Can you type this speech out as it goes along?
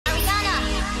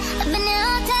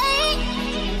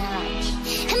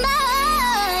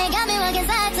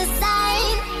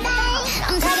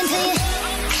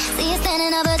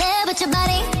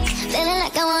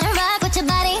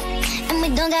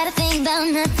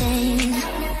nothing.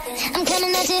 I'm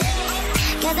coming at you,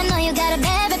 cause I know you got a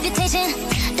bad reputation.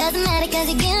 Doesn't matter cause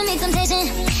you give me temptation,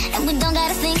 and we don't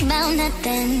gotta think about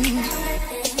nothing.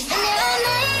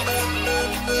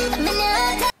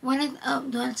 What is up,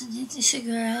 daughters? It's your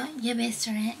girl, your best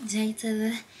friend, J to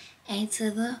the A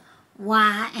to the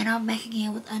Y, and I'm back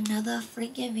again with another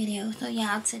freaking video. So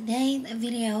y'all, today's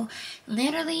video,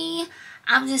 literally,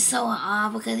 I'm just so in awe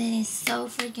because it is so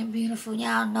freaking beautiful.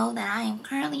 Y'all know that I am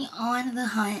currently on the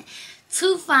hunt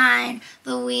to find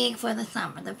the wig for the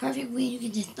summer. The perfect wig you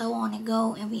can just throw on and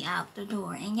go and be out the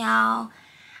door. And y'all,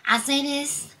 I say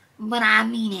this, but I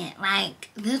mean it. Like,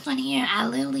 this one here, I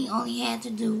literally only had to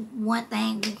do one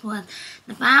thing, which was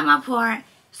to find my part,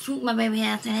 swoop my baby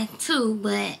hair, so that's two,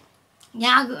 but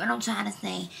y'all get what I'm trying to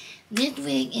say. This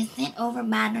wig is sent over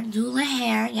by Nadula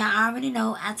hair. Y'all already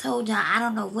know. I told y'all I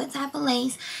don't know what type of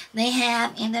lace they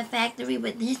have in the factory,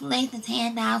 but this lace is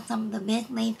hands down some of the best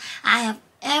lace I have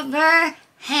ever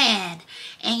had.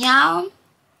 And y'all,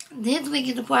 this wig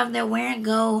is a part of their wear and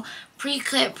go,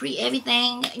 pre-cut,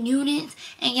 pre-everything units.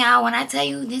 And y'all, when I tell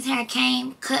you this hair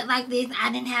came cut like this,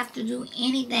 I didn't have to do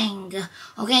anything.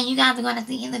 Okay, you guys are going to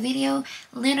see in the video,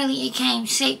 literally it came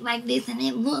shaped like this and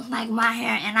it looks like my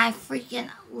hair, and I freaking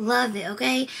love it,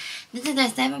 okay? This is a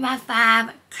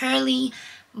 7x5 curly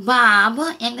bob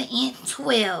in the inch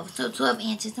 12, so 12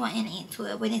 inches, not in the inch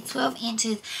 12, but it's 12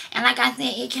 inches. And like I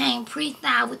said, it came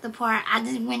pre-styled with the part. I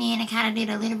just went in and kind of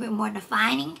did a little bit more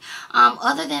defining.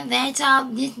 Other than that, y'all,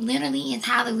 this literally is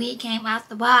how the wig came out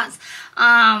the box.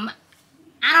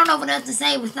 I don't know what else to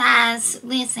say besides,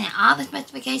 listen, all the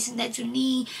specifications that you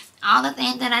need, all the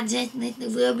things that I just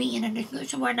listed will be in the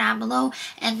description bar down below,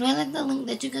 as well as the link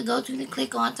that you can go to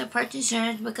click on to purchase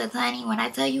yours. Because, honey, when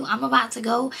I tell you I'm about to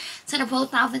go to the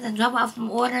post office and drop off some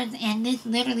orders, and this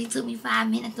literally took me 5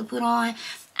 minutes to put on.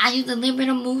 I used a little bit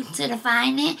of mousse to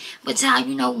define it, but y'all,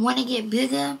 you know, when it get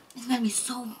bigger, it's going to be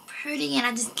so pretty, and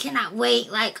I just cannot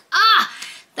wait. Like,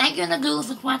 thank you, Nadula,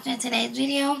 for sponsoring today's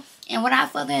video. And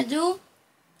without further ado,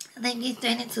 let's get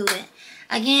straight into it.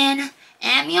 Again,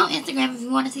 add me on Instagram if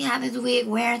you want to see how this wig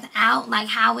wears out, like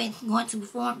how it's going to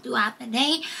perform throughout the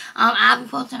day. I'll be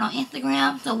posting on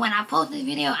Instagram, so when I post this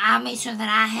video, I'll make sure that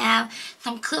I have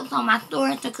some clips on my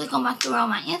story. So click on my story on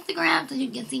my Instagram so you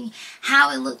can see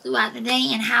how it looks throughout the day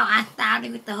and how I styled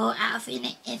it with the whole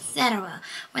outfit, etc.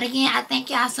 But again, I thank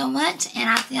y'all so much, and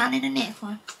I'll see y'all in the next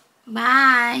one.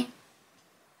 Bye.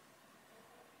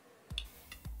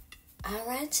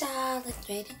 Alright, y'all, let's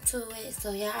straight into it.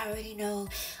 So y'all already know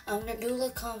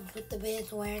Nadula comes with the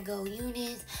best wear and go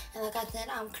units, and like I said,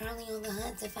 I'm currently on the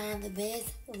hunt to find the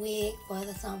best wig for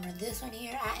the summer. This one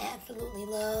here I absolutely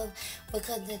love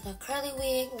because it's a curly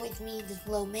wig, which means it's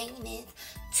low maintenance.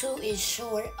 2 is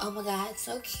short. Oh my god,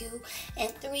 so cute.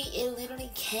 And 3, it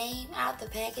literally came out the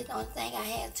package. Only thing I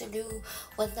had to do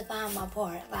was to find my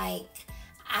part. Like,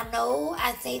 I know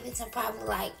I say this in probably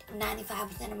like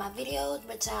 95% of my videos,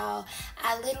 but y'all,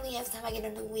 I literally, every time I get a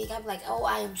new wig, I'm like, oh,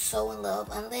 I am so in love,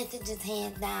 unless it's just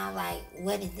hands down, like,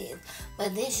 what is this?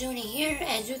 But this unit here,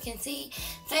 as you can see,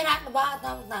 straight out the box,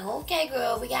 I was like, okay,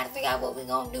 girl, we got to figure out what we're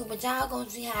going to do, but y'all going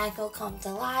to see how it's going to come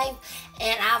to life,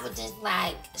 and I was just,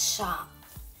 like, shocked.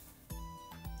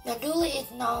 Nadula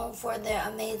is known for their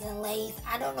amazing lace.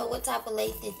 I don't know what type of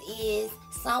lace this is.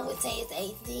 Some would say it's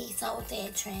HD, some would say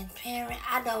it's transparent.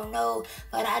 I don't know,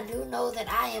 but I do know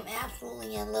that I am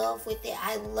absolutely in love with it.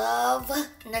 I love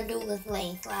Nadula's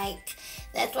lace. Like,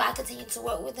 that's why I continue to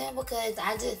work with them, because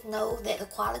I just know that the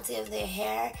quality of their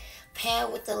hair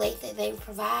paired with the lace that they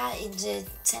provide is just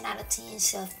 10 out of 10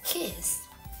 chef's kiss.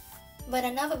 But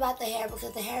enough about the hair,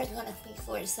 because the hair is going to speak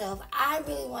for itself. I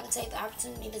really want to take the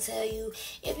opportunity to tell you,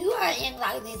 if you are in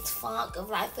like this funk of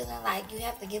like feeling like you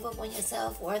have to give up on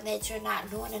yourself, or that you're not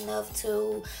doing enough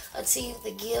to achieve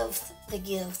to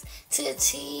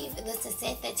achieve the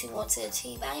success that you want to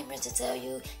achieve, I am here to tell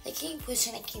you to keep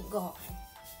pushing and keep going.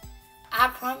 I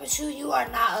promise you, you are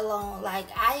not alone. Like,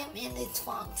 I am in this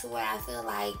funk to where I feel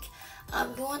like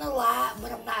I'm doing a lot,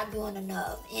 but I'm not doing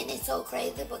enough. And it's so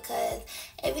crazy because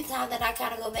every time that I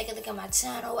kind of go back and look at my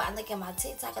channel, I look at my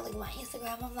TikTok, I look at my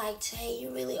Instagram, I'm like, Jay,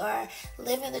 you really are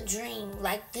living the dream.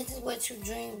 Like, this is what you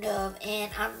dreamed of,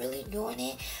 and I'm really doing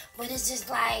it. But it's just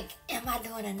like, am I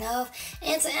doing enough?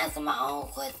 And to answer my own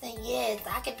question, yes,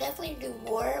 I could definitely do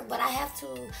more, but I have to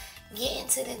get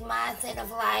into this mindset of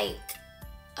like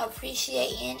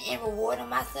appreciating and rewarding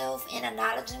myself and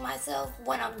acknowledging myself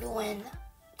when I'm doing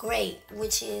great,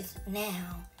 which is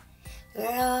now.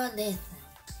 Girl, listen.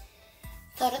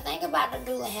 So the thing about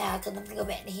Nadula hair, because I'm going to go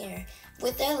back to here,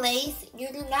 with their lace, you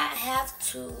do not have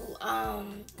to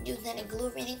use any glue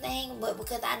or anything, but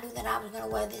because I knew that I was going to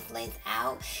wear this lace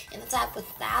out and the type of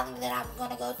styling that I was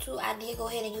going to go to, I did go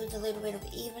ahead and use a little bit of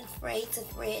even spray to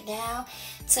spray it down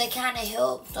to kind of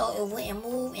help so it wouldn't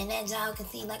move, and that y'all can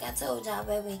see, like I told y'all,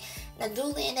 baby,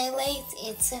 Nadula and that lace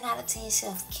is 10 out of 10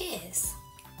 chef's kiss.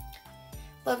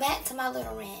 But back to my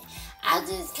little rant. I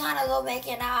just kind of go back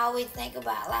and I always think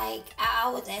about, like, I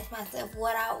always ask myself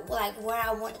where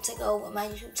I wanted to go with my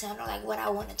YouTube channel, like what I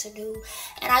wanted to do.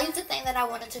 And I used to think that I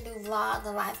wanted to do vlogs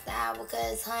and lifestyle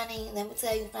because, honey, let me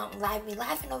tell you something, life be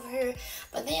lifing over here.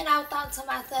 But then I thought to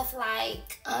myself,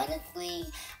 like, honestly,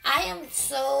 I am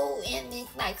so in this,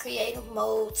 like, creative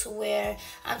mode to where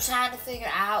I'm trying to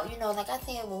figure out, you know, like I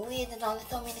said, with wigs, there's only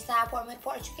so many side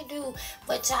parts you can do.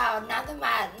 But y'all, now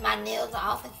that my nails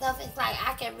are off and stuff, it's like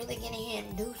I can really get in here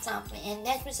and do something, and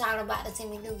that's what y'all about to see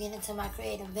me do, get into my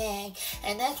creative bag.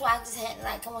 And that's why I just had to,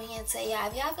 like, come on here and tell y'all,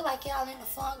 if y'all feel like y'all in the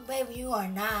funk, baby, you are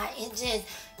not. It's just,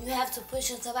 you have to push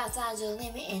yourself outside your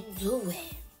limit and do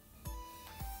it.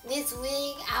 This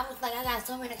wig, I was like, I got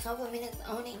so many compliments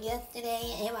on it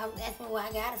yesterday, and everybody was asking me where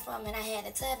I got it from, and I had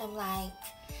to tell them, like,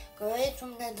 girl, it's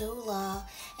from Nadula.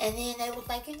 And then they was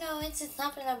like, you know, it's just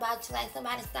something about you. Like,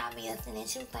 somebody stopped me yesterday and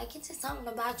she was like, it's just something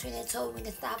about you that told me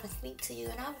to stop and speak to you.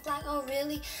 And I was like, oh,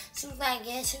 really? She was like,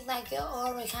 yeah. She was like, your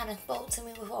aura kind of spoke to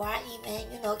me before I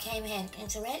even, you know, came and had an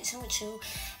interaction with you.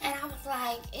 And I was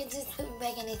like, it just put me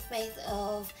back in this space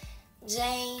of,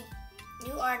 Jay,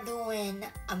 you are doing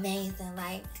amazing.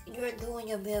 Like, you're doing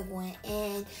your big one,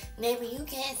 and maybe you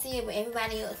can't see it, but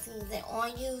everybody else sees it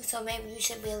on you, so maybe you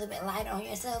should be a little bit lighter on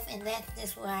yourself, and that's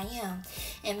just where I am.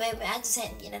 And maybe I just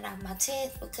had to get it off my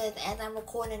chest, because as I'm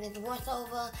recording this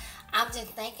voiceover, I'm just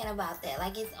thinking about that.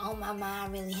 Like, it's on my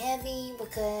mind really heavy,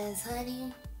 because,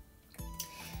 honey,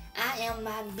 I am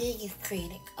my biggest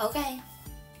critic, okay?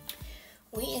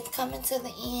 We is coming to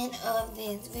the end of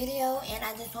this video, and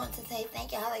I just want to say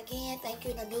thank y'all again. Thank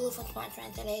you, Nadula, for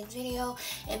sponsoring today's video.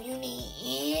 If you need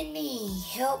any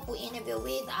help with any of your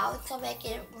wigs, always come back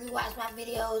and rewatch my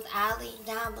videos. I'll leave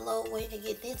down below where to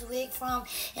get this wig from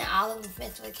and all of the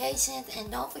specifications. And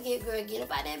don't forget, girl, get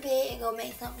up out that bed and go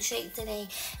make something shake today.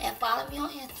 And follow me on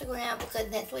Instagram, because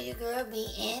that's where your girl be,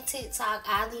 and TikTok.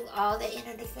 I'll leave all that in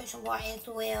the description bar as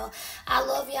well. I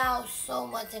love y'all so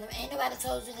much, and if ain't nobody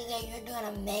told you today, you're doing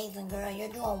amazing, girl.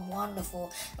 You're doing wonderful.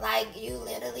 Like, you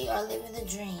literally are living the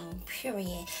dream,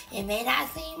 period. It may not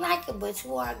seem like it, but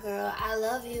you are, girl. I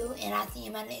love you, and I'll see you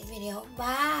in my next video.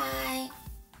 Bye.